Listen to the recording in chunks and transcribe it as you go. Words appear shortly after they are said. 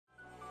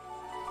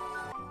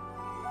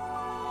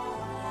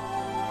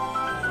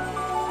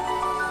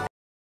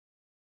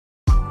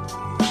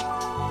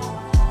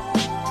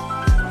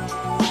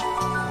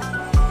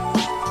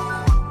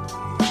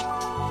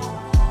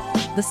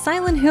The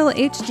Silent Hill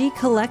HD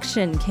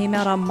Collection came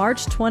out on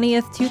March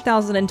 20th,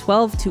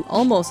 2012 to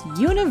almost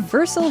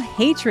universal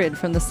hatred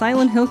from the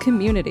Silent Hill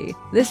community.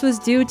 This was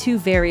due to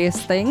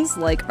various things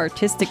like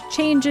artistic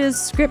changes,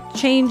 script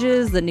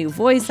changes, the new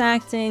voice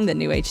acting, the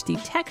new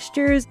HD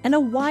textures, and a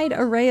wide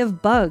array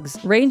of bugs,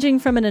 ranging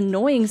from an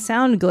annoying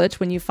sound glitch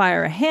when you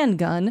fire a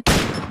handgun,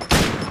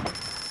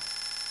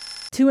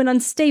 to an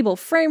unstable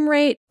frame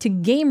rate, to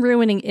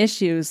game-ruining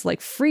issues like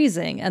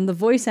freezing and the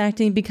voice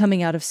acting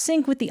becoming out of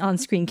sync with the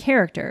on-screen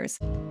characters.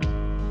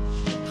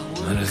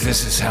 And if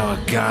this is how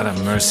a god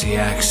of mercy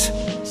acts,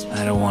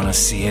 I don't want to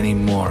see any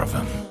more of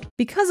him.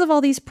 Because of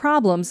all these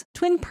problems,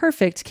 Twin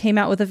Perfect came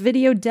out with a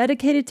video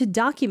dedicated to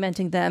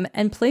documenting them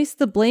and placed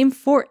the blame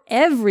for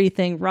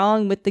everything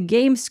wrong with the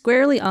game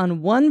squarely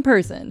on one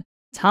person: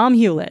 Tomm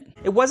Hulett.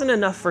 It wasn't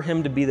enough for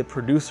him to be the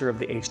producer of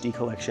the HD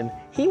collection.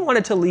 He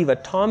wanted to leave a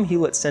Tomm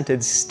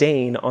Hulett-scented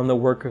stain on the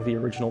work of the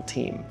original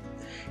team.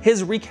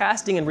 His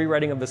recasting and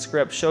rewriting of the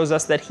script shows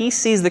us that he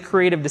sees the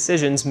creative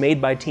decisions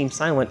made by Team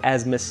Silent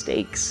as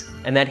mistakes,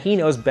 and that he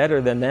knows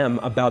better than them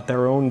about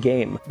their own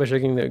game. By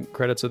checking the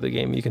credits of the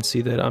game, you can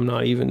see that I'm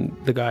not even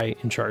the guy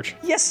in charge.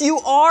 Yes, you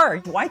are!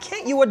 Why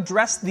can't you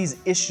address these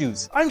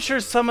issues? I'm sure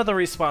some of the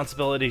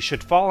responsibility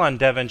should fall on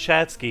Devin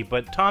Chatsky,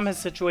 but Tom has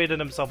situated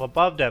himself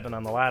above Devin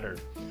on the ladder.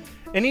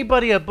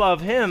 Anybody above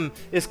him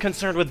is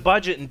concerned with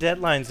budget and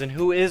deadlines and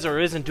who is or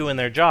isn't doing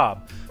their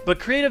job. But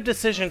creative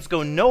decisions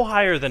go no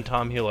higher than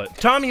Tomm Hulett.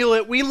 Tomm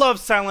Hulett, we love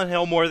Silent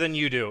Hill more than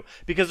you do,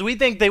 because we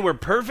think they were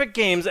perfect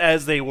games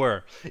as they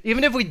were.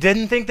 Even if we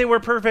didn't think they were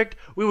perfect,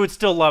 we would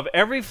still love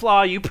every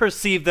flaw you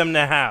perceive them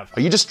to have.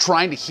 Are you just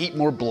trying to heap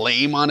more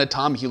blame onto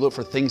Tomm Hulett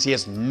for things he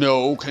has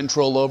no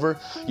control over?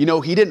 You know,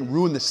 he didn't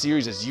ruin the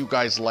series as you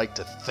guys like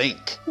to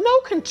think. No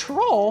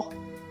control?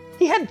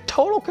 He had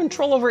total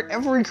control over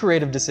every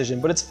creative decision,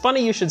 but it's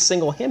funny you should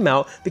single him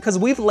out because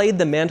we've laid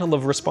the mantle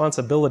of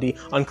responsibility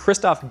on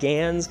Christoph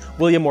Gans,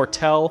 William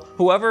Ortel,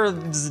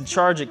 whoever's in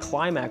charge at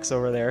Climax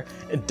over there,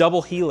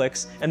 Double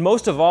Helix, and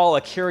most of all,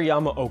 Akira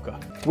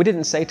Yamaoka. We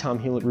didn't say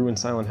Tomm Hulett ruined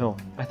Silent Hill.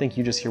 I think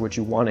you just hear what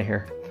you want to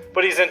hear.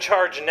 But he's in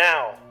charge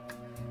now.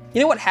 You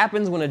know what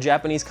happens when a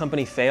Japanese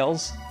company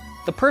fails?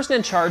 The person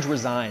in charge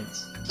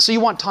resigns. So you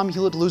want Tomm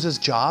Hulett to lose his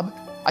job?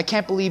 I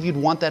can't believe you'd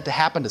want that to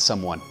happen to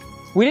someone.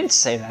 We didn't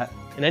say that,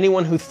 and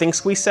anyone who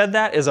thinks we said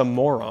that is a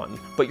moron.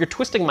 But you're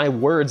twisting my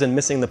words and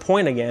missing the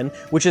point again,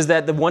 which is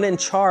that the one in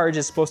charge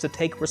is supposed to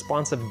take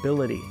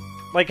responsibility.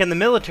 Like in the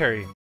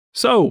military.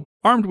 So,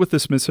 armed with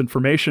this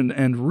misinformation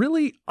and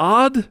really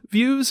odd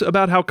views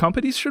about how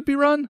companies should be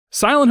run,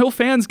 Silent Hill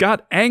fans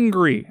got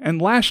angry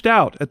and lashed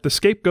out at the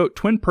scapegoat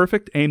Twin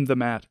Perfect aimed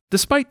them at.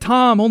 Despite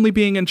Tom only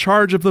being in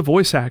charge of the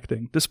voice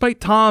acting,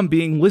 despite Tom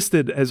being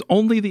listed as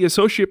only the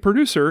associate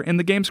producer in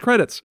the game's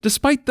credits,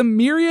 despite the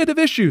myriad of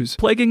issues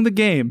plaguing the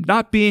game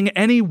not being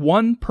any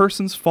one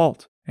person's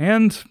fault.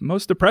 And,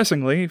 most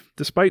depressingly,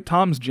 despite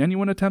Tom's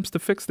genuine attempts to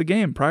fix the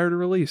game prior to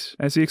release,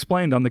 as he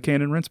explained on the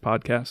Cane and Rinse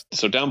podcast.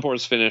 So Downpour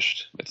is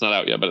finished. It's not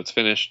out yet, but it's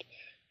finished.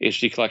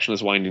 HD Collection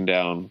is winding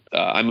down.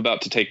 I'm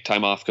about to take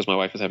time off because my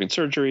wife is having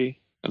surgery.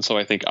 And so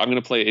I think I'm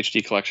going to play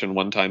HD Collection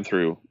one time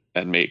through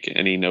and make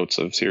any notes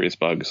of serious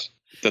bugs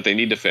that they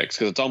need to fix,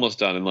 because it's almost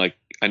done. And like,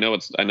 I know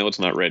it's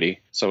not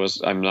ready. So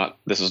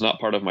this is not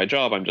part of my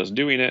job. I'm just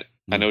doing it.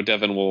 I know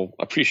Devin will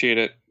appreciate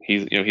it.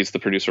 He's the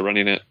producer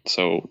running it.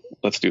 So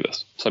let's do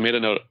this. So I made a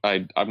note.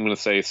 I'm going to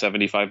say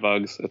 75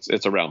 bugs.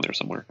 It's around there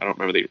somewhere. I don't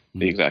remember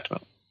the exact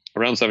amount.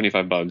 Around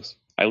 75 bugs.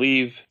 I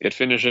leave. It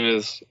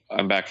finishes.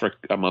 I'm back for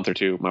a month or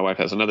two. My wife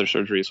has another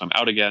surgery, so I'm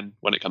out again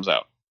when it comes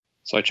out.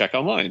 So I check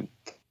online.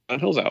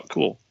 Silent Hill's out.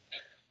 Cool.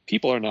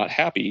 People are not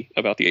happy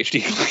about the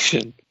HD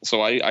collection.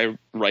 So I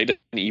write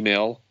an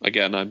email.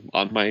 Again, I'm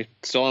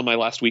still on my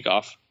last week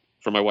off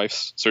for my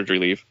wife's surgery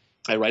leave.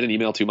 I write an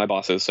email to my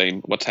bosses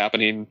saying, what's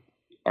happening?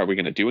 Are we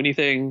going to do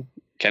anything?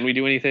 Can we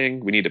do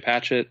anything? We need to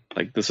patch it.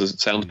 Like,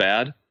 sounds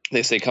bad.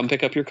 They say, come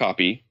pick up your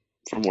copy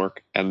from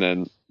work and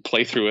then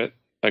play through it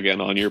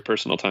again on your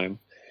personal time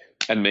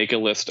and make a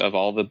list of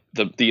all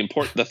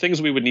the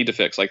things we would need to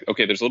fix. Like,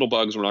 okay, there's little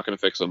bugs. We're not going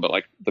to fix them, but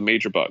like the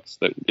major bugs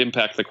that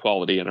impact the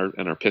quality and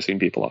are pissing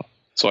people off.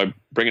 So I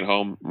bring it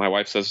home. My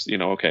wife says,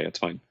 okay, it's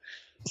fine.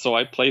 So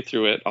I play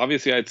through it.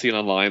 Obviously I'd seen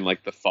online,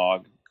 like the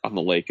fog on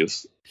the lake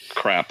is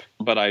crap,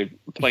 but I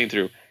playing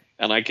through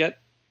and I get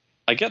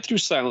through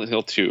Silent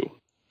Hill 2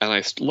 and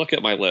I look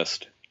at my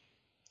list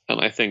and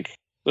I think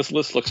this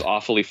list looks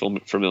awfully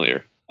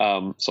familiar.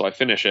 So I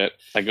finish it.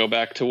 I go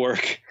back to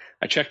work.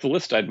 I check the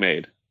list I'd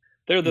made.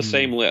 They're the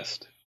same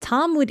list.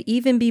 Tom would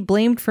even be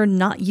blamed for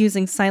not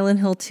using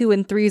Silent Hill 2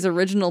 and 3's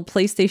original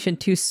PlayStation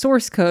 2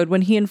 source code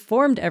when he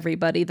informed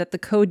everybody that the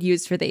code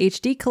used for the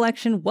HD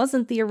collection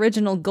wasn't the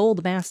original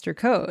Gold Master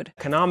code.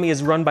 Konami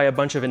is run by a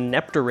bunch of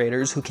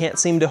ineptorators who can't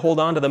seem to hold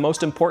on to the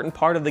most important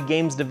part of the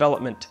game's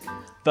development: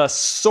 the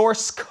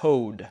source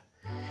code.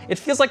 It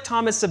feels like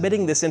Tom is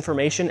submitting this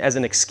information as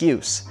an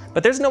excuse,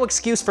 but there's no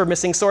excuse for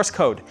missing source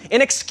code.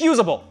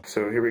 Inexcusable!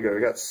 So here we go.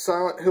 We got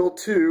Silent Hill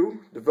 2,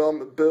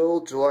 development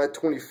build, July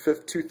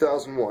 25th,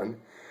 2001.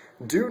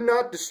 Do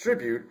not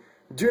distribute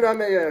Do not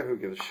make... who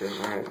gives a shit?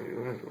 Alright,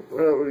 what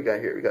do we got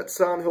here? We got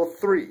Silent Hill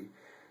 3.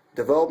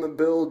 Development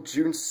build,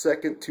 June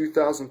 2nd,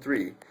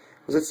 2003.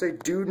 Does it say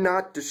do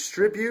not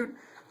distribute?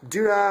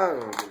 Do not... I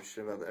don't give a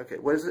shit about that. Okay,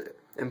 what is it?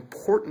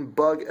 Important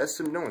bug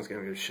estimate. No one's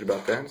gonna give a shit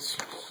about that. It's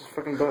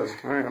fucking buzz.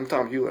 Alright, I'm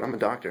Tomm Hulett. I'm a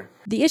doctor.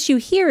 The issue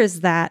here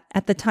is that,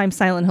 at the time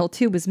Silent Hill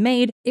 2 was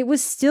made, it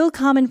was still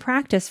common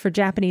practice for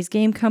Japanese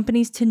game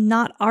companies to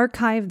not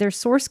archive their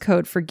source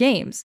code for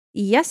games.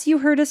 Yes, you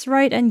heard us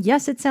right, and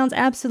yes, it sounds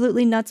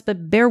absolutely nuts,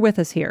 but bear with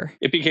us here.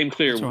 It became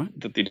clear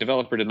that the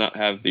developer did not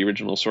have the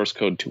original source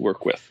code to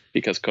work with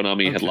because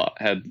Konami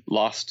had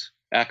lost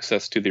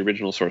access to the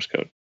original source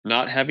code.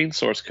 Not having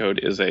source code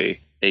is a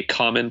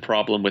common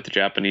problem with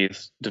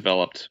Japanese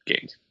developed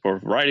games for a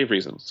variety of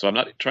reasons. So I'm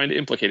not trying to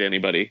implicate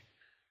anybody.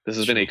 This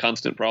has been a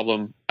constant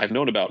problem I've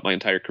known about my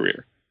entire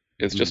career.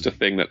 It's just a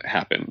thing that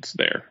happens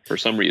there for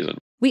some reason.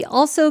 We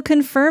also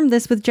confirmed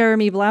this with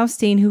Jeremy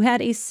Blaustein, who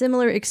had a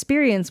similar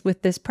experience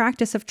with this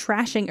practice of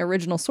trashing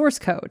original source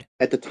code.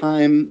 At the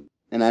time,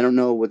 and I don't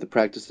know what the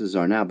practices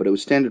are now, but it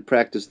was standard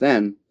practice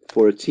then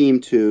for a team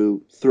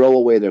to throw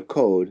away their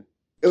code.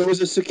 It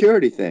was a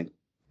security thing.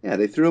 Yeah,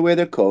 they threw away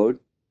their code.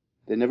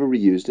 They never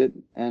reused it,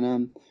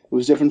 and it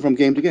was different from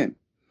game to game.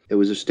 It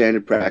was a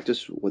standard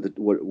practice, what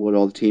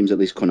all the teams, at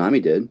least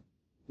Konami, did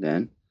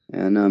then,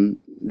 and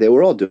they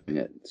were all doing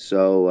it.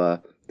 So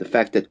the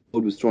fact that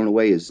code was thrown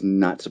away is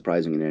not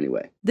surprising in any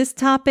way. This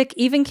topic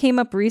even came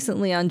up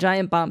recently on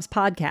Giant Bomb's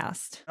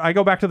podcast. I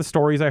go back to the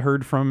stories I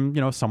heard from,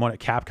 someone at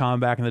Capcom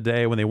back in the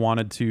day when they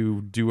wanted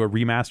to do a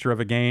remaster of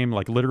a game.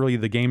 Like literally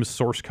the game's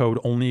source code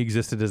only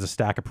existed as a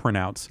stack of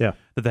printouts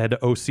that they had to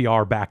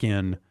OCR back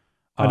in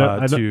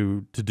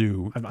to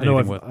do. I know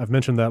I've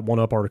mentioned that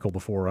 1UP article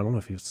before. I don't know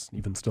if it's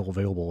even still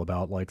available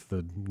about like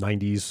the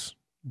 90s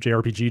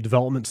JRPG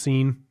development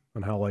scene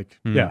and how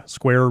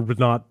Square would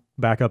not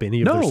back up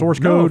any of their source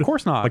code. No, of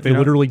course not. Like they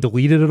literally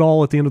deleted it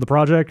all at the end of the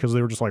project because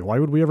they were just like, why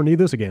would we ever need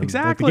this again?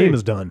 Exactly. Like, the game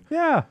is done.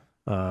 Yeah.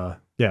 A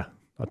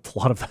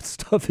lot of that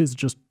stuff is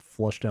just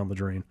flushed down the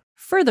drain.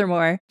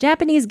 Furthermore,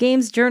 Japanese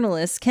games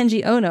journalist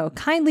Kenji Ono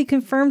kindly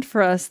confirmed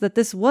for us that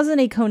this wasn't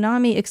a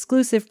Konami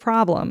exclusive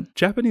problem.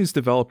 Japanese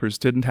developers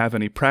didn't have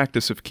any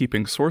practice of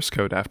keeping source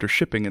code after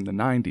shipping in the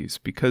 90s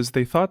because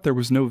they thought there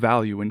was no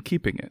value in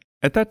keeping it.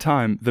 At that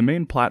time, the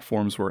main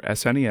platforms were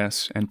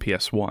SNES and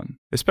PS1.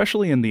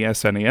 Especially in the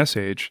SNES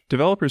age,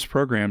 developers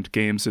programmed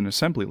games in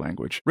assembly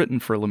language written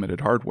for limited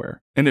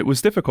hardware, and it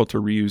was difficult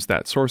to reuse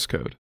that source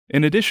code.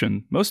 In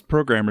addition, most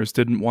programmers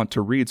didn't want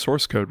to read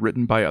source code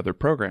written by other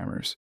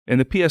programmers. In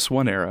the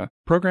PS1 era,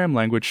 program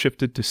language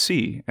shifted to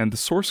C, and the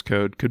source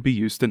code could be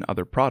used in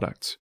other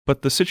products.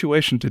 But the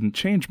situation didn't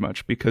change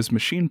much because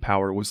machine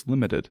power was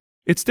limited.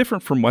 It's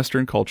different from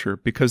Western culture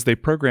because they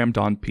programmed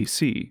on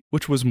PC,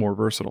 which was more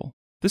versatile.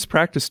 This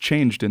practice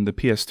changed in the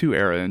PS2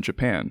 era in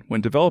Japan,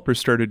 when developers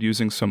started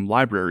using some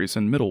libraries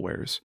and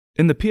middlewares.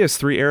 In the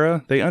PS3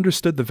 era, they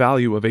understood the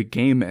value of a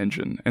game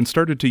engine and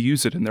started to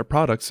use it in their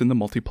products in the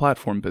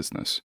multi-platform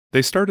business.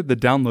 They started the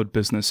download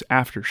business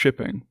after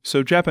shipping,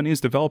 so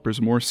Japanese developers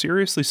more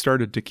seriously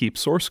started to keep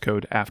source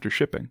code after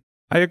shipping.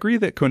 I agree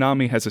that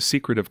Konami has a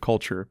secretive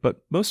culture,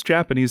 but most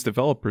Japanese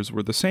developers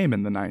were the same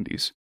in the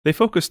 90s. They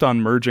focused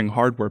on merging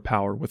hardware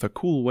power with a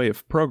cool way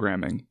of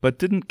programming, but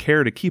didn't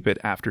care to keep it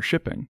after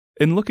shipping.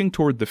 In looking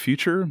toward the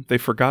future, they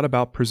forgot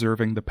about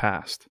preserving the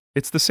past.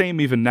 It's the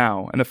same even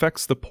now, and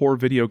affects the poor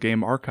video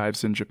game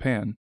archives in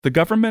Japan. The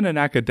government and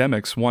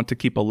academics want to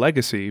keep a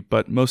legacy,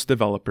 but most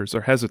developers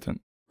are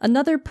hesitant.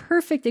 Another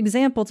perfect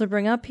example to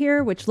bring up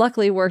here, which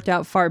luckily worked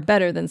out far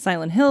better than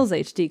Silent Hill's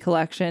HD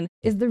collection,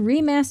 is the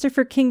remaster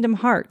for Kingdom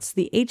Hearts,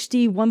 the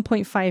HD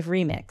 1.5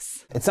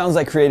 remix. It sounds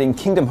like creating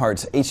Kingdom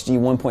Hearts HD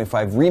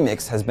 1.5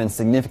 remix has been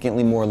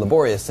significantly more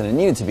laborious than it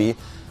needed to be,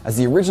 as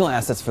the original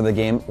assets for the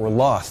game were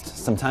lost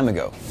some time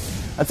ago.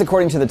 That's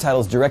according to the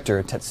title's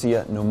director,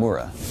 Tetsuya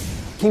Nomura.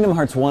 Kingdom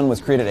Hearts 1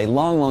 was created a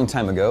long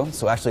time ago,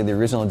 so actually the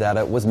original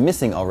data was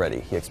missing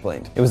already, he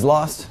explained. It was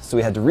lost, so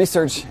we had to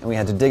research, and we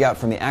had to dig out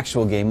from the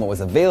actual game what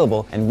was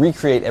available and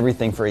recreate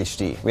everything for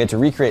HD. We had to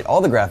recreate all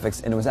the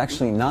graphics, and it was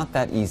actually not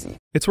that easy.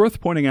 It's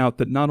worth pointing out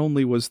that not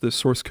only was this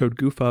source code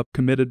goof-up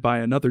committed by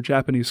another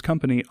Japanese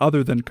company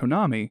other than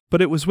Konami,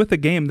 but it was with a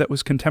game that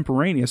was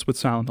contemporaneous with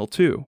Silent Hill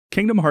 2.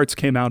 Kingdom Hearts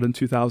came out in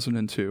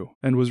 2002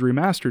 and was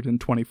remastered in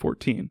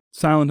 2014.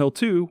 Silent Hill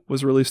 2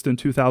 was released in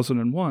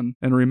 2001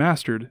 and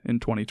remastered in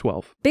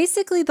 2012.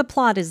 Basically, the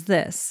plot is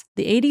this.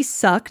 The 80s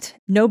sucked,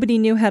 nobody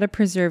knew how to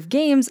preserve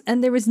games,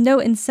 and there was no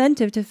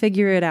incentive to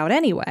figure it out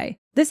anyway.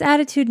 This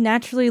attitude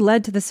naturally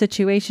led to the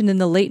situation in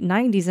the late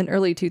 90s and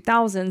early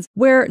 2000s,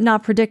 where,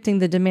 not predicting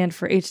the demand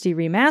for HD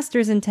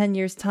remasters in 10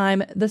 years'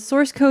 time, the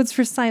source codes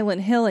for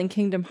Silent Hill and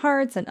Kingdom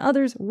Hearts and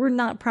others were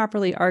not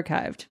properly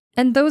archived.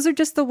 And those are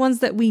just the ones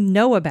that we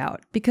know about,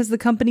 because the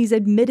companies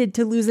admitted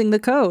to losing the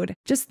code.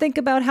 Just think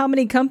about how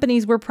many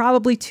companies were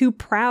probably too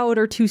proud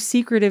or too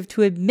secretive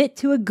to admit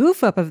to a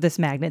goof-up of this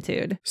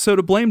magnitude. So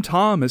to blame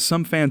Tomm, as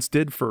some fans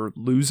did, for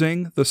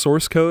losing the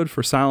source code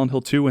for Silent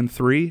Hill 2 and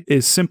 3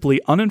 is simply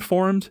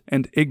uninformed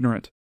and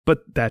ignorant.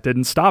 But that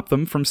didn't stop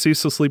them from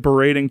ceaselessly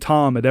berating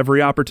Tomm at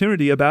every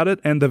opportunity about it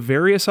and the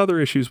various other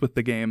issues with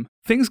the game.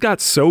 Things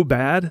got so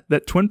bad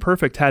that Twin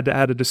Perfect had to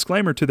add a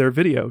disclaimer to their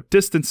video,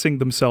 distancing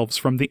themselves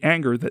from the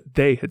anger that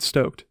they had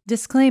stoked.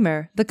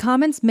 Disclaimer: the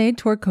comments made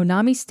toward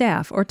Konami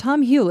staff or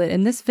Tomm Hulett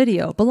in this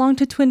video belong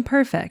to Twin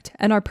Perfect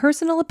and are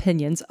personal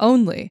opinions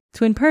only.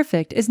 Twin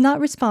Perfect is not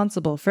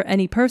responsible for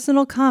any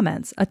personal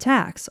comments,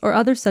 attacks, or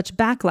other such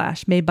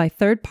backlash made by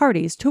third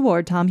parties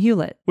toward Tomm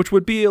Hulett. Which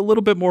would be a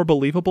little bit more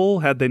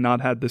believable had they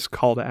not had this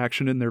call to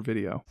action in their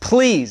video.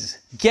 Please,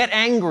 get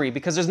angry,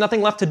 because there's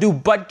nothing left to do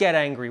but get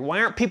angry.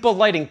 Why aren't people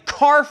lighting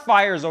car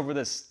fires over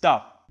this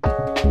stuff?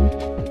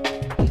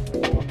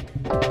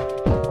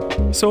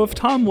 So if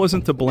Tomm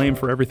wasn't to blame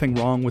for everything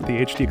wrong with the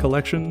HD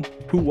collection,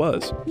 who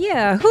was?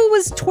 Yeah, who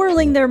was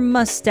twirling their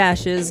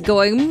mustaches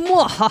going,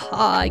 "Mwahaha,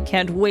 I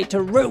can't wait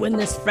to ruin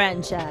this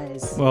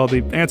franchise"? Well,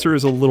 the answer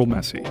is a little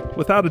messy.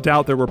 Without a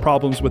doubt, there were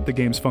problems with the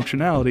game's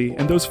functionality,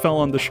 and those fell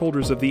on the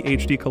shoulders of the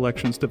HD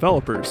collection's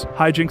developers,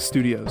 Hijinx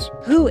Studios.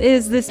 Who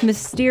is this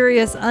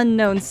mysterious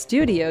unknown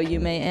studio,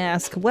 you may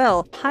ask?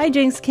 Well,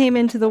 Hijinx came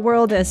into the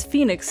world as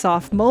Phoenix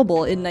Soft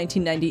Mobile in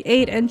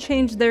 1998 and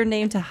changed their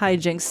name to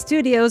Hijinx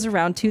Studios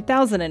around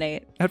 2008.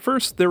 At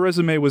first, their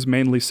resume was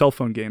mainly cell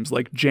phone games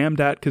like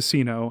Jamdat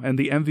Casino and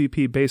the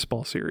MVP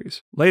Baseball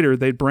series. Later,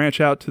 they'd branch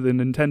out to the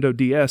Nintendo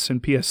DS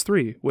and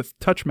PS3 with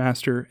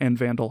Touchmaster and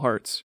Vandal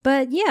Hearts.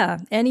 But yeah,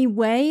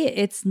 anyway,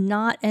 it's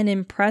not an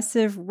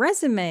impressive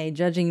resume,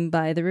 judging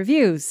by the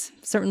reviews.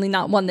 Certainly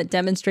not one that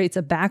demonstrates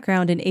a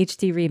background in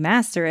HD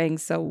remastering,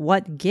 so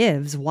what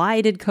gives?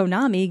 Why did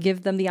Konami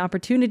give them the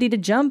opportunity to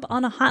jump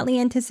on a hotly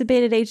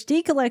anticipated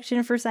HD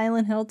collection for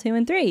Silent Hill 2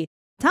 and 3?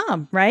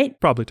 Tomm, right?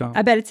 Probably Tomm.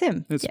 I bet it's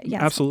him. It's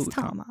yeah, absolutely it's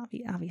Tomm,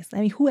 obviously.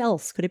 I mean, who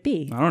else could it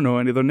be? I don't know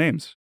any of their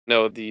names.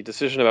 No, the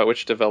decision about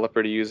which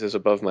developer to use is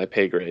above my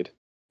pay grade.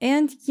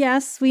 And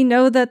yes, we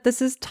know that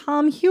this is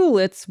Tomm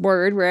Hulett's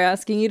word we're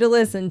asking you to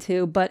listen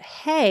to, but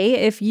hey,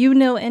 if you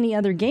know any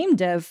other game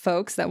dev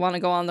folks that want to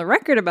go on the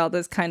record about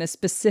this kind of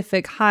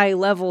specific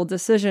high-level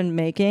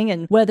decision-making,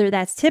 and whether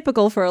that's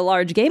typical for a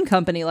large game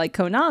company like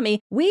Konami,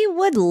 we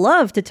would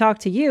love to talk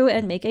to you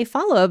and make a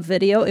follow-up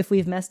video if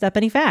we've messed up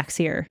any facts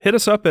here. Hit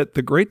us up at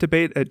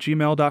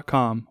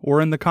TheGrateDebate@gmail.com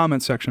or in the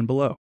comments section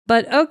below.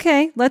 But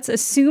okay, let's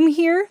assume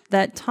here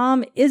that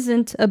Tomm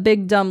isn't a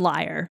big dumb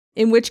liar.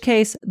 In which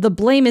case, the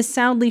blame is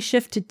soundly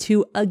shifted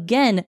to,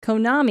 again,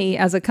 Konami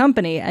as a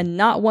company and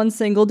not one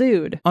single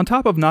dude. On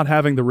top of not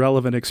having the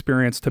relevant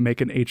experience to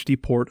make an HD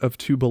port of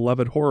two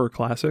beloved horror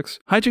classics,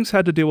 Hijinx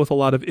had to deal with a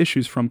lot of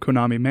issues from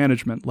Konami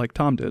management like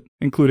Tomm did,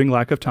 including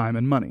lack of time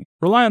and money.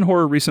 Rely on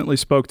Horror recently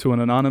spoke to an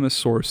anonymous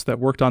source that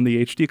worked on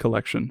the HD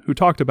collection who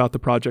talked about the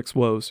project's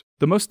woes,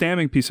 the most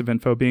damning piece of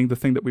info being the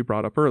thing that we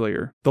brought up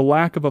earlier, the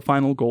lack of a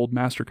final gold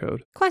master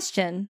code.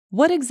 Question: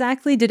 what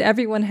exactly did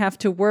everyone have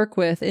to work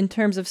with in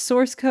terms of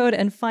source code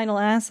and final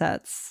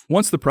assets?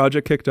 Once the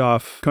project kicked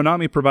off,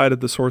 Konami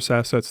provided the source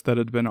assets that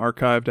had been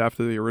archived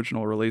after the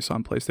original release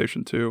on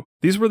PlayStation 2.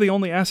 These were the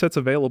only assets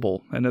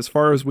available, and as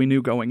far as we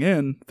knew going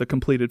in, the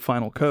completed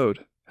final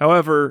code.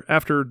 However,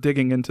 after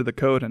digging into the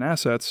code and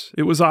assets,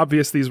 it was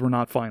obvious these were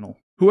not final.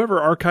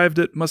 Whoever archived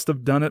it must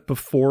have done it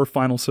before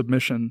final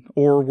submission,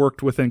 or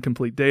worked with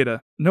incomplete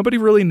data. Nobody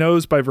really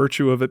knows by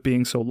virtue of it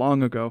being so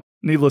long ago.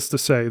 Needless to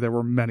say, there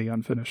were many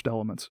unfinished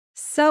elements.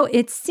 So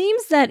it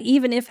seems that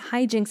even if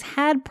Hijinx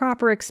had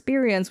proper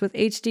experience with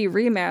HD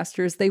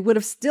remasters, they would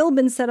have still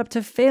been set up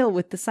to fail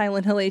with the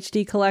Silent Hill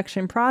HD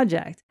Collection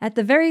project. At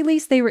the very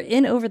least, they were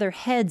in over their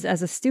heads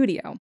as a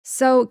studio.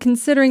 So,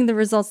 considering the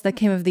results that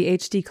came of the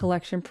HD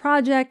Collection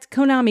project,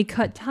 Konami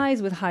cut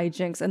ties with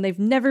Hijinx and they've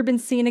never been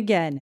seen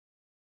again.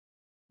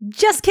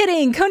 Just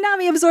kidding!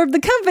 Konami absorbed the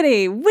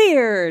company!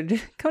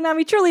 Weird!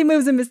 Konami truly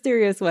moves in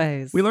mysterious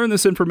ways. We learned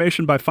this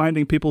information by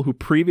finding people who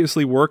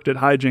previously worked at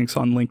Hijinx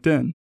on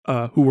LinkedIn,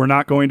 who were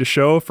not going to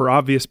show for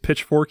obvious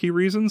pitchforky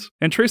reasons,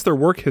 and trace their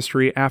work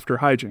history after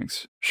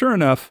Hijinx. Sure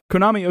enough,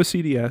 Konami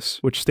OCDS,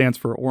 which stands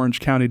for Orange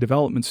County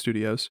Development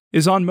Studios,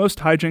 is on most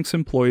Hijinx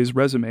employees'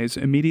 resumes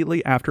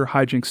immediately after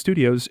Hijinx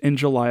Studios in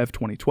July of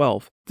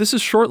 2012. This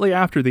is shortly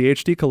after the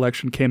HD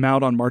collection came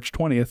out on March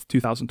 20th,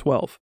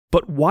 2012.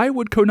 But why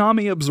would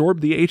Konami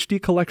absorb the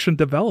HD collection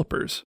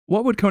developers?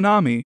 What would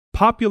Konami,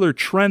 popular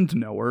trend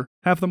knower,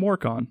 have them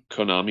work on?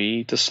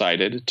 Konami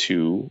decided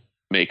to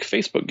make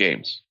Facebook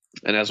games.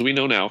 And as we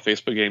know now,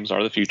 Facebook games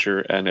are the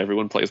future and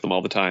everyone plays them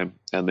all the time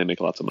and they make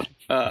lots of money.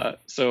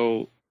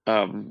 So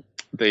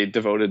they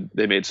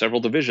made several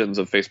divisions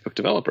of Facebook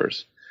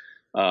developers.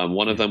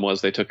 One of them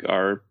was they took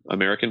our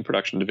American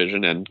production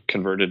division and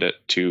converted it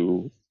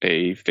to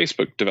a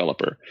Facebook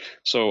developer.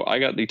 So I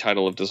got the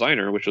title of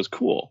designer, which was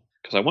cool,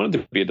 because I wanted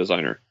to be a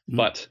designer,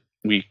 but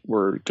we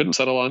couldn't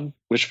settle on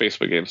which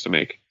Facebook games to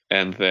make.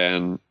 And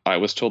then I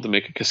was told to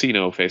make a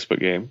casino Facebook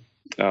game,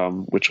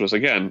 which was,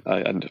 again,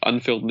 an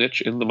unfilled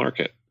niche in the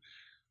market.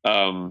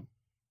 It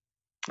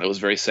was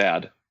very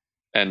sad.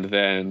 And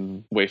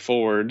then Way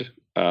Forward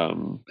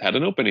had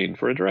an opening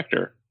for a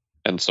director.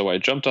 And so I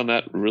jumped on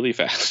that really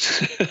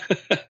fast.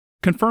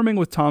 Confirming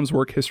with Tomm's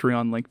work history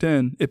on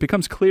LinkedIn, it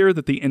becomes clear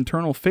that the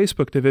internal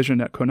Facebook division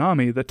at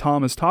Konami that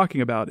Tomm is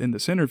talking about in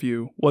this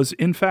interview was,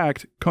 in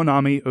fact,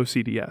 Konami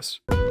OCDS.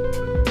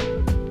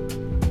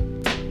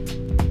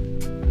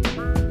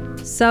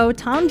 So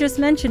Tomm just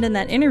mentioned in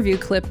that interview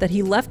clip that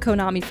he left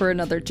Konami for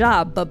another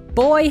job, but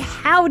boy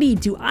howdy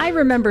do I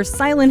remember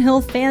Silent Hill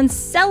fans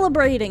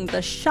celebrating the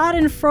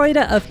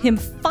schadenfreude of him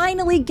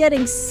finally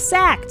getting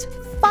sacked,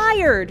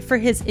 fired for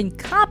his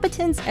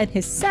incompetence and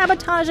his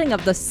sabotaging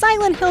of the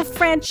Silent Hill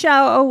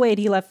franchise. Oh wait,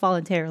 he left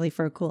voluntarily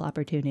for a cool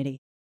opportunity.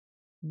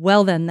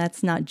 Well then,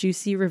 that's not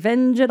juicy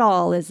revenge at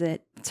all, is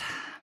it?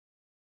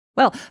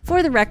 Well,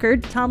 for the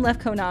record, Tomm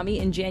left Konami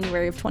in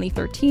January of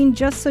 2013,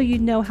 just so you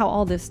know how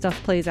all this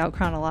stuff plays out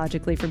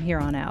chronologically from here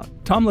on out.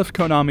 Tomm left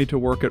Konami to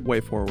work at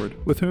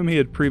WayForward, with whom he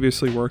had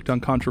previously worked on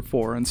Contra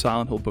 4 and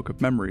Silent Hill Book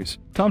of Memories.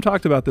 Tomm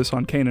talked about this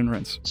on Kane and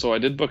Rince. So I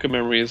did Book of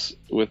Memories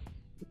with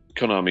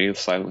Konami,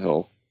 Silent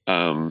Hill,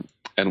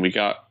 and we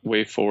got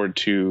WayForward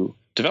to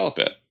develop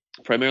it.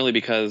 Primarily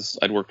because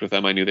I'd worked with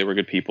them, I knew they were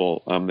good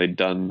people. They'd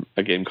done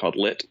a game called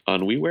Lit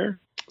on WiiWare,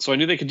 so I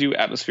knew they could do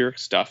atmospheric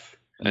stuff.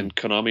 And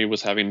Konami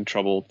was having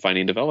trouble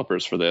finding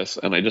developers for this,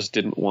 and I just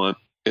didn't want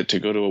it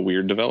to go to a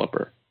weird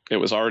developer. It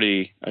was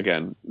already,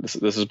 again, this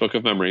is Book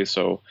of Memories,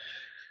 so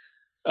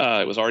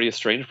it was already a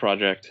strange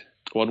project.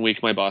 One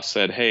week my boss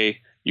said, hey,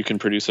 you can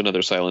produce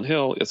another Silent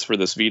Hill. It's for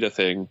this Vita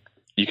thing.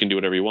 You can do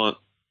whatever you want.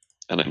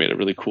 And I made a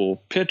really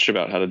cool pitch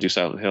about how to do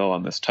Silent Hill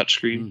on this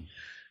touchscreen.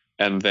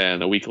 And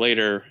then a week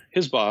later,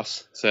 his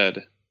boss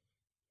said,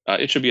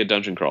 it should be a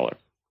dungeon crawler.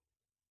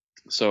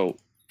 So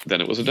then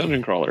it was a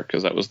dungeon crawler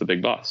because that was the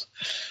big boss.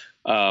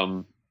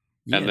 And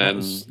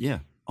then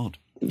odd.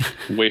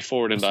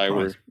 WayForward and I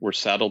were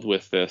saddled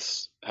with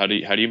this. How do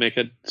you make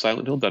a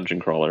Silent Hill dungeon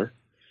crawler?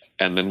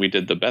 And then we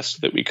did the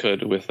best that we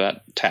could with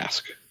that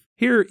task.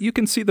 Here, you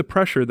can see the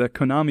pressure that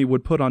Konami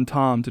would put on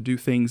Tomm to do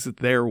things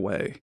their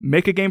way.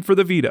 Make a game for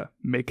the Vita,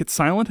 make it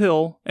Silent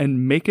Hill,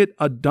 and make it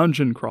a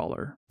dungeon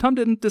crawler. Tomm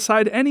didn't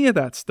decide any of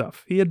that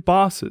stuff. He had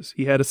bosses,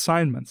 he had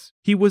assignments.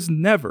 He was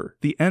never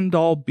the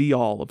end-all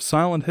be-all of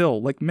Silent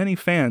Hill like many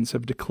fans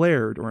have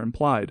declared or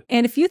implied.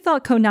 And if you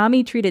thought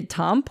Konami treated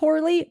Tomm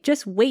poorly,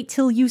 just wait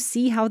till you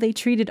see how they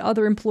treated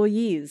other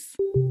employees.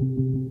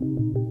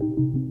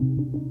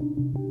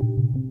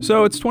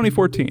 So it's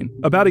 2014,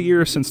 about a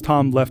year since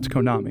Tomm left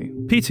Konami.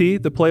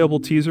 PT, the playable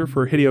teaser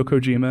for Hideo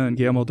Kojima and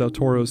Guillermo del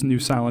Toro's new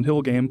Silent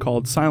Hill game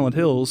called Silent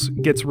Hills,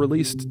 gets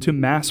released to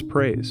mass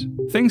praise.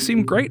 Things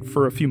seem great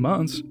for a few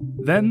months.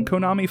 Then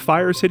Konami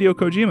fires Hideo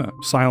Kojima,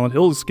 Silent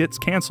Hills gets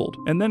cancelled,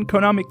 and then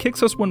Konami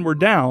kicks us when we're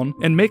down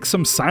and makes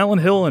some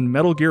Silent Hill and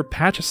Metal Gear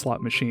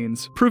patch-a-slot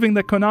machines, proving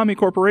that Konami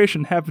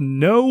Corporation have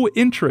no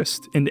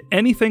interest in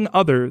anything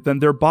other than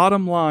their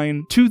bottom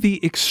line to the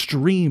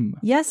extreme.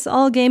 Yes,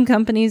 all game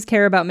companies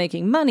care about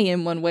making money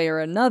in one way or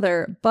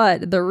another,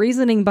 but the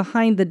reasoning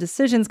behind the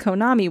decisions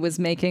Konami was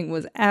making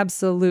was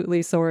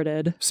absolutely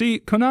sordid. See,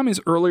 Konami's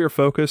earlier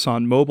focus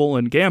on mobile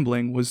and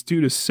gambling was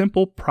due to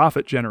simple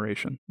profit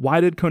generation.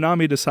 Why did Konami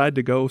decide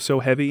to go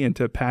so heavy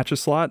into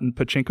patch-a-slot and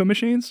pachinko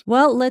machines?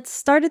 Well, let's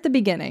start at the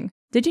beginning.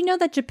 Did you know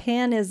that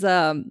Japan is,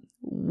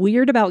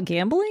 weird about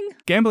gambling?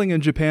 Gambling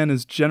in Japan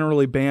is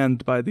generally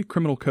banned by the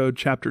Criminal Code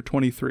Chapter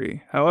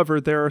 23.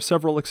 However, there are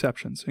several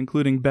exceptions,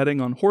 including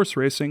betting on horse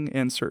racing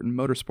and certain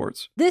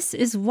motorsports. This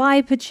is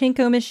why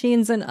pachinko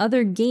machines and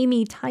other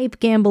gamey-type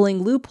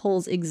gambling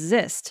loopholes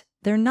exist.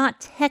 They're not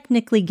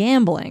technically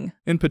gambling.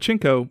 In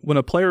pachinko, when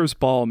a player's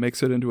ball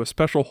makes it into a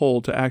special hole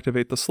to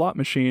activate the slot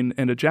machine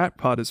and a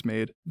jackpot is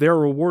made, they are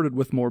rewarded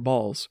with more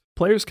balls.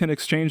 Players can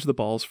exchange the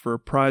balls for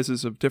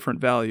prizes of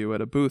different value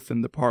at a booth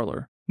in the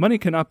parlor. Money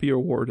cannot be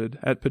awarded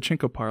at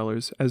pachinko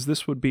parlors, as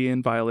this would be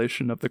in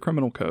violation of the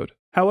Criminal Code.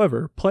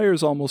 However,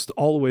 players almost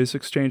always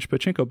exchange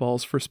pachinko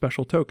balls for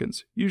special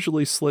tokens,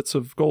 usually slits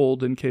of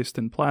gold encased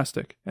in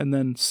plastic, and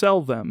then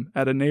sell them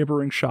at a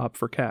neighboring shop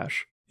for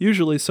cash.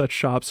 Usually such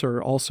shops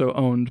are also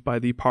owned by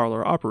the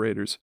parlor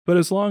operators, but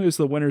as long as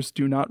the winners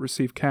do not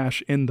receive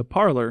cash in the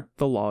parlor,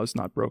 the law is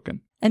not broken.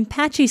 And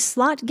patchy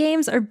slot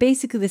games are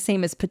basically the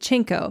same as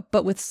pachinko,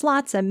 but with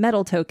slots and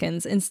metal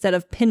tokens instead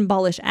of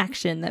pinballish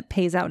action that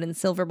pays out in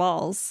silver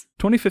balls.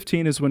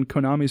 2015 is when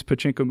Konami's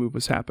pachinko move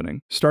was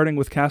happening, starting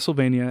with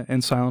Castlevania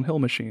and Silent Hill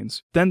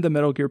machines, then the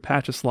Metal Gear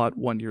patch-a-slot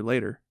 1 year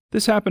later.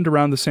 This happened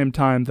around the same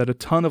time that a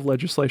ton of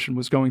legislation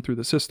was going through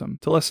the system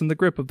to lessen the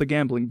grip of the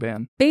gambling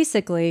ban.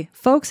 Basically,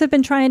 folks have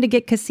been trying to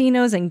get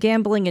casinos and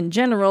gambling in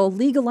general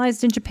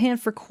legalized in Japan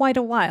for quite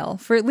a while,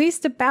 for at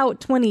least about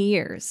 20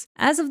 years.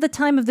 As of the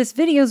time of this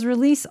video's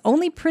release,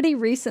 only pretty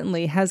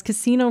recently has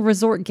casino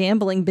resort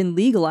gambling been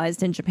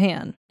legalized in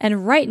Japan.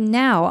 And right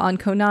now, on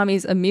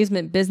Konami's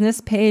amusement business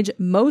page,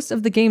 most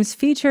of the games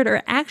featured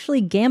are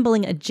actually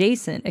gambling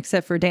adjacent,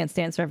 except for Dance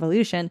Dance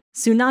Revolution.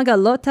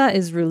 Sunaga Lota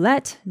is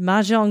roulette,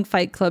 Mahjong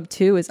Fight Club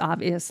 2 is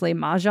obviously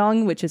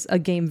Mahjong, which is a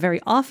game very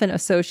often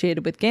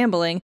associated with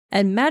gambling,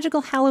 and Magical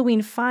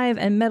Halloween 5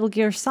 and Metal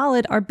Gear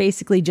Solid are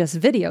basically just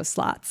video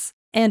slots.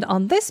 And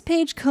on this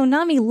page,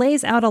 Konami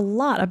lays out a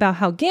lot about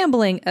how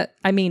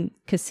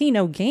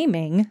casino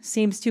gaming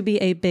seems to be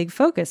a big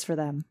focus for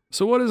them.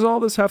 So what does all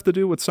this have to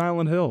do with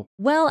Silent Hill?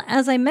 Well,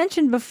 as I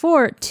mentioned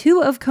before,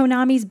 2 of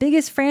Konami's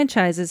biggest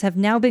franchises have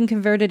now been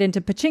converted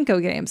into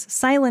pachinko games,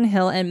 Silent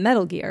Hill and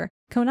Metal Gear.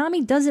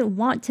 Konami doesn't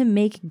want to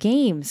make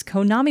games.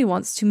 Konami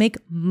wants to make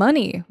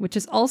money, which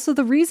is also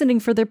the reasoning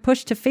for their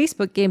push to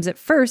Facebook games at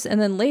first and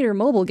then later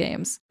mobile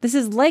games. This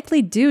is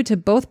likely due to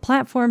both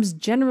platforms'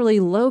 generally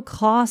low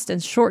cost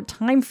and short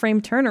time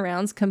frame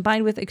turnarounds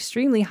combined with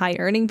extremely high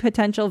earning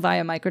potential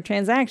via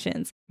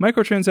microtransactions.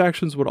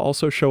 Microtransactions would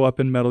also show up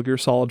in Metal Gear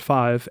Solid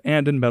 5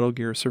 and in Metal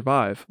Gear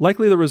Survive,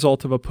 likely the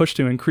result of a push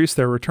to increase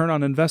their return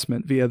on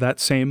investment via that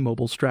same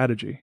mobile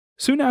strategy.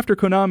 Soon after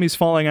Konami's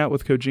falling out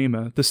with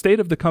Kojima, the state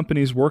of the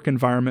company's work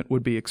environment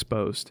would be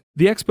exposed.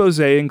 The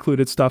exposé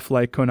included stuff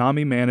like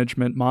Konami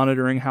management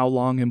monitoring how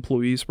long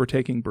employees were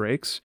taking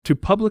breaks, to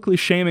publicly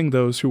shaming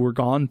those who were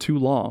gone too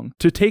long,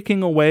 to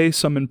taking away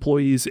some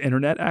employees'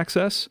 internet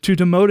access, to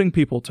demoting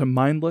people to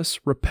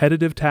mindless,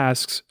 repetitive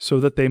tasks so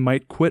that they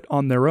might quit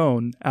on their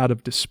own out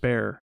of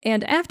despair.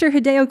 And after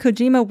Hideo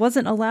Kojima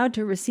wasn't allowed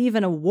to receive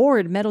an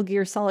award Metal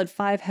Gear Solid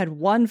 5 had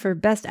won for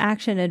Best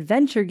Action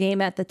Adventure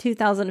Game at the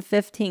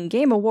 2015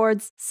 Game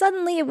Awards,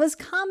 suddenly it was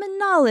common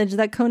knowledge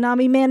that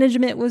Konami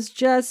management was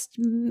just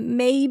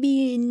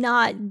maybe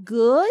not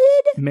good?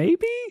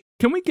 Maybe?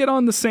 Can we get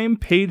on the same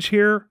page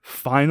here,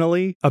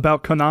 finally,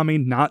 about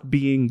Konami not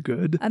being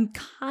good? I'm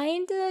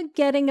kinda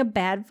getting a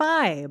bad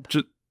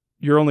vibe.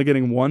 You're only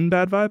getting one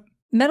bad vibe?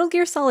 Metal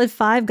Gear Solid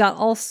 5 got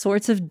all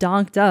sorts of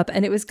donked up,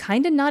 and it was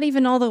kinda not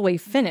even all the way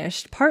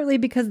finished, partly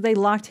because they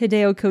locked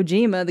Hideo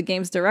Kojima, the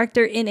game's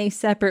director, in a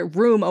separate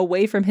room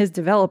away from his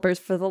developers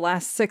for the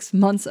last 6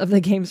 months of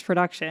the game's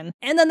production.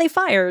 And then they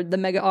fired the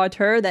mega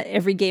auteur that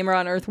every gamer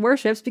on Earth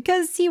worships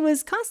because he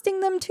was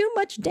costing them too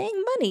much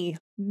dang money.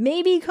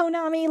 Maybe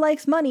Konami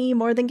likes money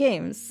more than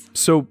games.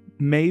 So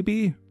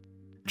maybe,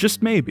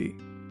 just maybe,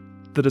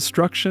 the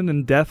destruction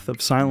and death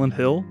of Silent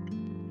Hill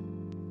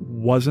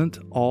wasn't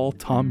all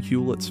Tomm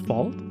Hulett's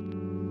fault?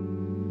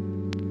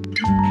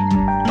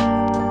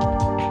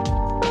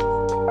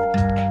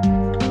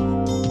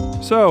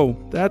 So,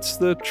 that's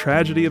the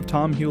tragedy of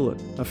Tomm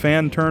Hulett, a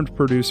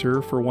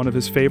fan-turned-producer for one of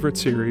his favorite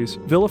series,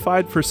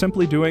 vilified for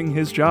simply doing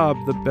his job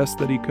the best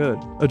that he could.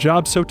 A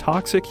job so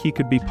toxic he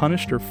could be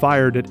punished or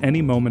fired at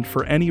any moment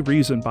for any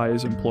reason by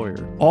his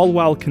employer, all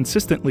while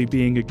consistently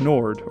being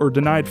ignored or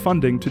denied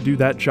funding to do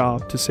that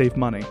job to save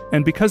money.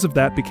 And because of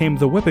that became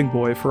the whipping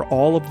boy for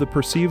all of the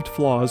perceived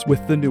flaws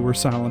with the newer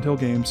Silent Hill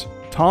games.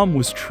 Tom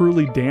was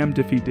truly damned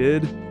if he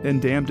did,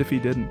 and damned if he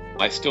didn't.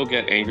 I still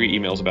get angry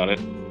emails about it.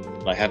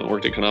 I haven't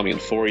worked at Konami in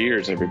 4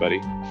 years,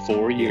 everybody.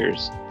 4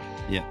 years.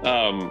 Yeah.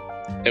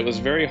 It was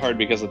very hard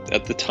because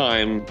at the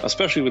time,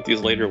 especially with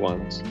these later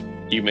ones,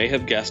 you may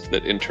have guessed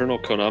that internal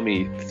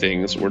Konami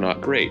things were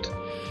not great.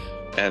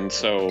 And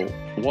so,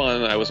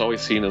 one, I was always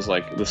seen as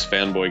like this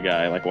fanboy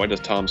guy. Like, why does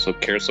Tom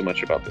care so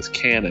much about this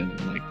canon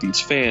and like these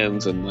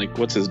fans and like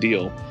what's his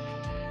deal?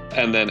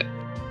 And then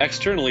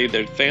externally,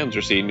 the fans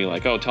are seeing me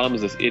like, oh, Tom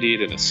is this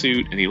idiot in a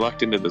suit, and he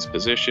lucked into this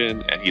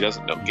position, and he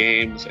doesn't know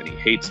games, and he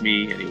hates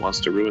me, and he wants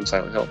to ruin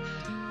Silent Hill.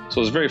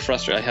 So it was very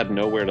frustrating. I had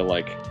nowhere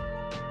to,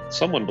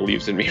 someone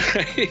believes in me,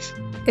 right?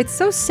 It's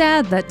so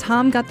sad that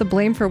Tom got the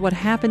blame for what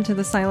happened to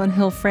the Silent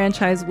Hill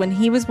franchise when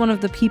he was one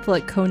of the people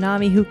at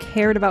Konami who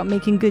cared about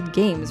making good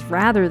games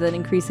rather than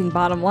increasing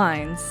bottom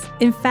lines.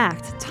 In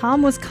fact,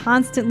 Tom was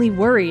constantly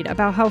worried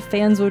about how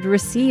fans would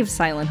receive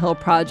Silent Hill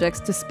projects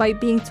despite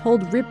being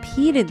told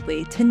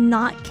repeatedly to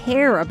not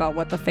care about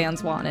what the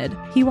fans wanted.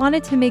 He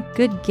wanted to make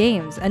good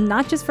games, and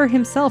not just for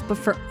himself, but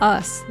for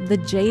us, the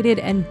jaded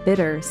and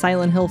bitter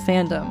Silent Hill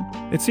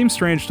fandom. It seems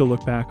strange to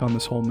look back on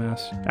this whole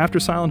mess. After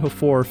Silent Hill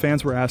 4,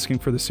 fans were asking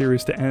for the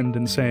series to end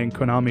and saying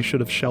Konami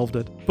should have shelved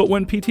it. But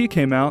when PT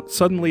came out,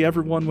 suddenly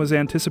everyone was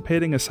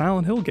anticipating a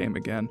Silent Hill game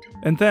again.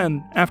 And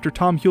then, after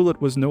Tomm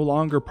Hulett was no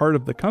longer part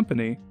of the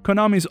company,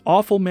 Konami's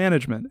awful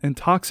management and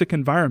toxic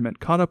environment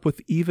caught up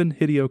with even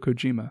Hideo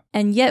Kojima.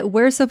 And yet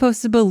we're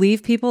supposed to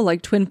believe people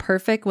like Twin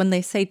Perfect when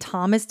they say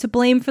Tom is to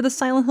blame for the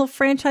Silent Hill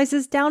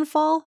franchise's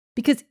downfall?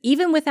 Because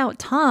even without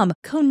Tom,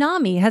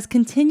 Konami has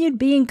continued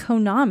being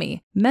Konami,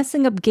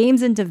 messing up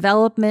games in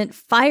development,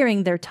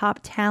 firing their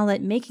top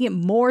talent, making it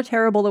more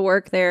terrible to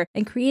work there,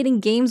 and creating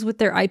games with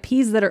their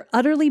IPs that are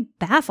utterly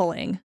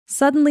baffling.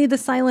 Suddenly, the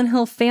Silent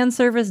Hill fan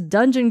service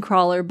dungeon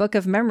crawler Book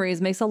of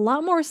Memories makes a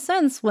lot more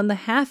sense when the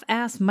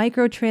half-ass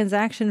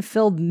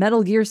microtransaction-filled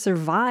Metal Gear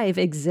Survive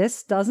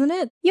exists, doesn't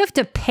it? You have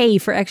to pay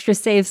for extra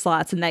save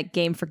slots in that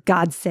game, for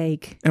God's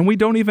sake. And we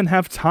don't even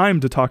have time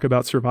to talk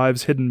about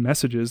Survive's hidden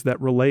messages that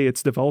relay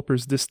its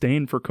developers'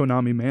 disdain for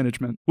Konami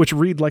management, which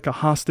read like a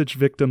hostage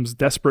victim's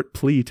desperate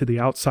plea to the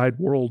outside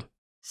world.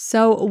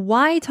 So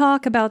why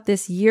talk about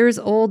this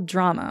years-old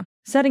drama?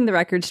 Setting the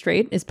record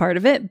straight is part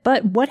of it,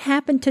 but what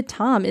happened to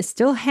Tom is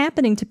still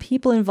happening to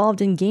people involved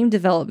in game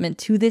development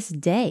to this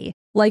day.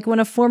 like when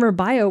a former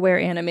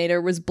BioWare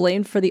animator was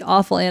blamed for the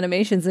awful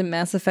animations in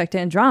Mass Effect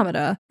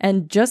Andromeda.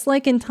 And just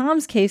like in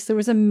Tomm's case, there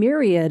was a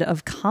myriad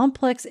of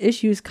complex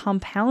issues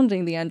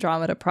compounding the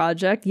Andromeda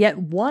project, yet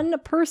one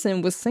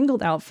person was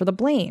singled out for the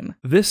blame.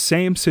 This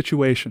same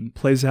situation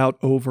plays out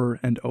over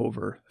and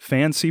over.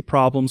 Fans see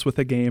problems with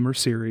a game or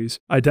series,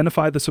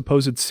 identify the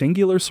supposed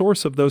singular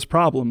source of those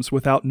problems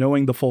without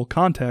knowing the full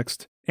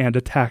context, and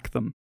attack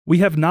them. We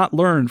have not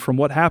learned from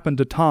what happened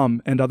to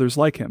Tomm and others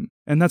like him,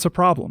 and that's a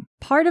problem.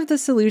 Part of the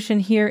solution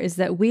here is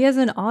that we as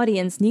an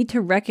audience need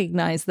to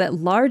recognize that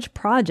large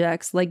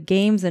projects like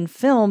games and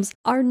films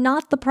are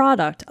not the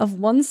product of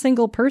one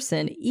single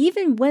person,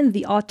 even when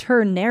the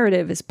auteur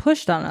narrative is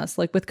pushed on us,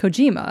 like with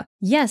Kojima.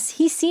 Yes,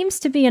 he seems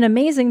to be an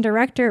amazing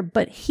director,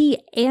 but he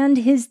and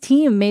his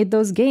team made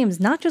those games,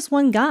 not just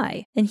one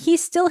guy. And he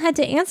still had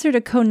to answer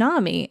to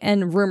Konami,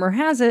 and rumor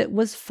has it,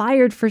 was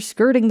fired for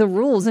skirting the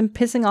rules and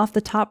pissing off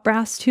the top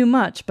brass too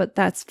much, but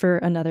that's for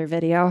another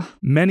video.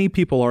 Many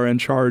people are in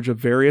charge of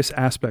various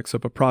aspects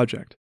of a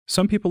project.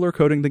 Some people are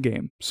coding the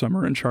game, some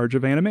are in charge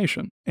of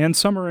animation, and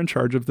some are in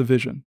charge of the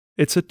vision.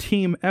 It's a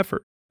team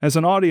effort. As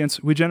an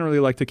audience, we generally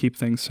like to keep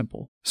things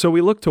simple. So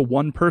we look to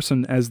one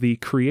person as the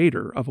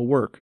creator of a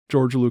work.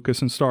 George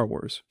Lucas and Star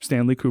Wars,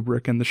 Stanley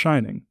Kubrick and The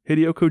Shining,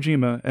 Hideo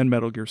Kojima and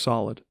Metal Gear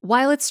Solid.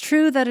 While it's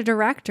true that a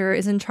director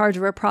is in charge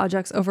of a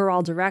project's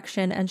overall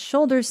direction and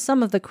shoulders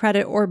some of the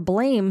credit or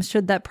blame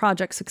should that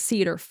project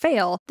succeed or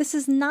fail, this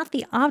is not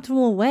the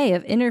optimal way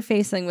of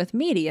interfacing with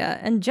media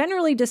and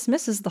generally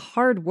dismisses the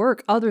hard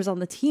work others on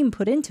the team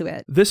put into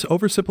it. This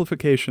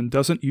oversimplification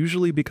doesn't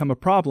usually become a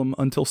problem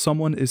until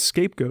someone is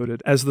scapegoated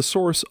as the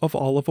source of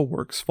all of a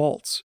work's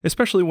faults,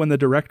 especially when the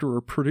director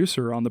or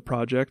producer on the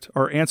project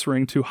are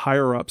answering to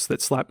higher-ups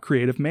that slap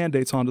creative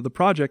mandates onto the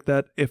project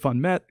that, if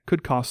unmet,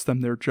 could cost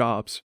them their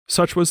jobs.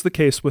 Such was the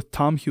case with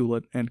Tomm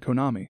Hulett and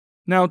Konami.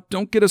 Now,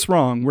 don't get us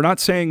wrong, we're not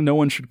saying no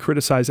one should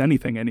criticize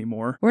anything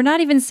anymore. We're not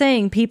even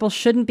saying people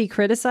shouldn't be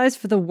criticized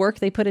for the work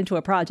they put into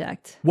a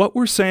project. What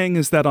we're saying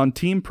is that on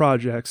team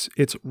projects,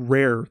 it's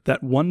rare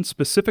that one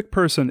specific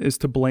person is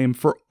to blame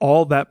for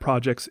all that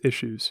project's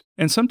issues.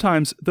 And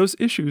sometimes those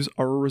issues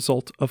are a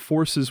result of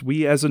forces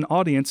we as an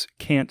audience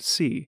can't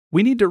see.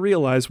 We need to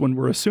realize when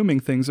we're assuming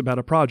things about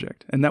a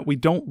project, and that we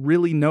don't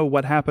really know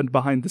what happened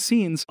behind the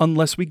scenes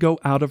unless we go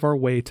out of our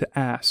way to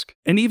ask.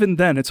 And even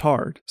then it's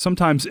hard,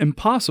 sometimes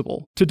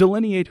impossible, to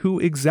delineate who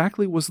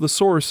exactly was the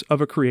source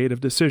of a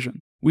creative decision.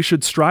 We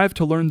should strive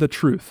to learn the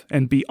truth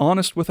and be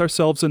honest with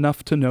ourselves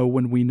enough to know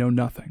when we know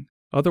nothing.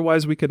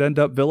 Otherwise, we could end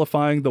up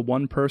vilifying the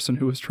one person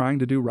who is trying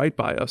to do right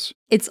by us.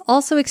 It's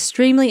also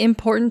extremely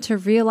important to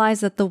realize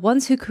that the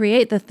ones who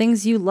create the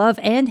things you love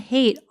and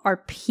hate are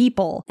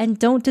people, and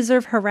don't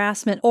deserve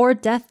harassment or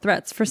death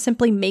threats for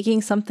simply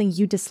making something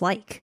you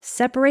dislike.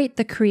 Separate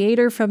the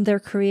creator from their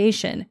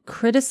creation,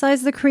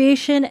 criticize the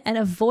creation, and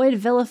avoid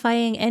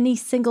vilifying any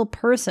single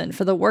person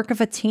for the work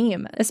of a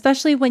team,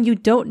 especially when you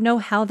don't know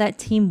how that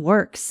team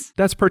works.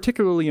 That's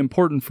particularly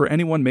important for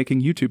anyone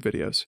making YouTube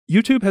videos.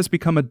 YouTube has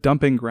become a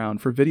dumping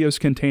ground for videos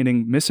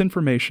containing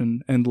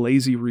misinformation and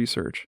lazy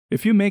research.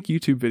 If you make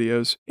YouTube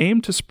videos, aim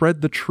to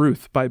spread the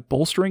truth by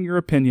bolstering your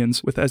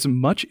opinions with as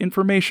much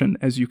information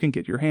as you can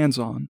get your hands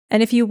on.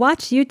 And if you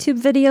watch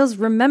YouTube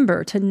videos,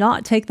 remember to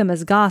not take them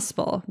as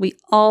gospel. We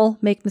all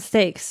make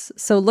mistakes,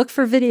 so look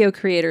for video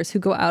creators who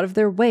go out of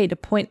their way to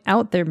point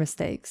out their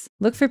mistakes.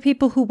 Look for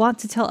people who want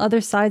to tell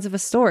other sides of a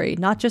story,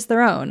 not just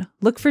their own.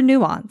 Look for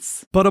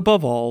nuance. But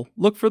above all,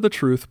 look for the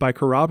truth by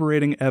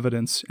corroborating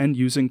evidence and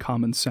using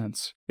common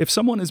sense. If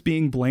someone is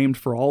being blamed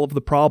for all of the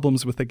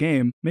problems with the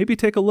game, maybe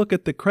take a look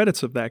at the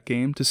credits of that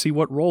game to see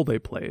what role they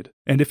played.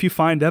 And if you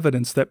find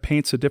evidence that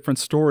paints a different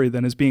story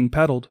than is being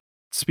peddled,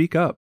 speak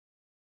up.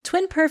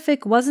 Twin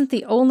Perfect wasn't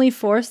the only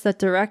force that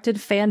directed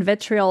fan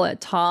vitriol at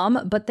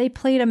Tomm, but they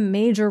played a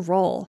major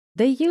role.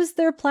 They used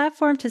their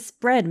platform to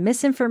spread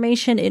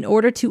misinformation in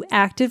order to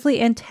actively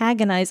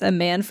antagonize a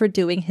man for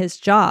doing his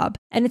job.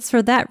 And it's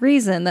for that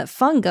reason that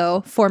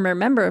Fungo, former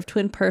member of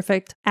Twin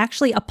Perfect,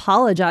 actually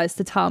apologized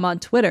to Tomm on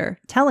Twitter,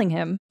 telling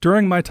him,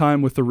 "During my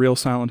time with the real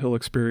Silent Hill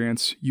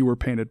experience, you were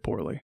painted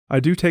poorly. I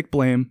do take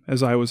blame,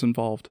 as I was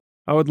involved.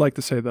 I would like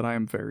to say that I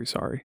am very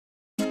sorry."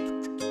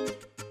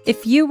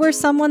 If you were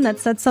someone that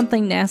said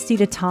something nasty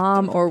to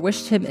Tomm or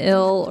wished him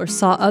ill or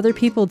saw other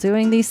people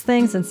doing these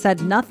things and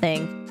said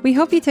nothing, we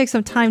hope you take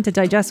some time to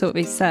digest what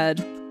we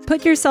said.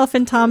 Put yourself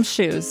in Tomm's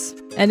shoes.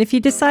 And if you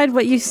decide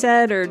what you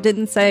said or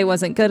didn't say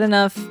wasn't good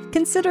enough,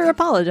 consider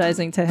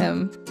apologizing to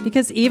him.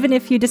 Because even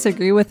if you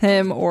disagree with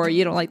him or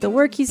you don't like the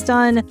work he's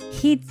done,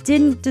 he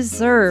didn't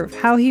deserve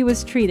how he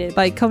was treated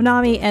by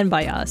Konami and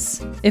by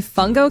us. If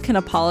Fungo can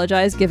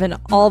apologize given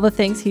all the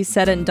things he's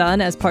said and done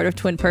as part of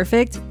Twin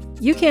Perfect,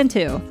 you can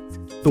too.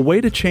 The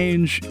way to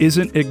change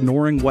isn't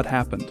ignoring what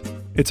happened.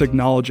 It's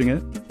acknowledging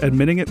it,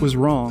 admitting it was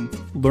wrong,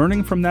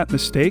 learning from that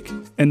mistake,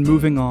 and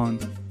moving on.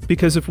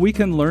 Because if we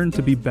can learn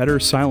to be better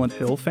Silent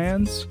Hill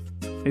fans,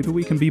 maybe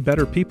we can be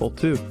better people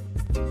too.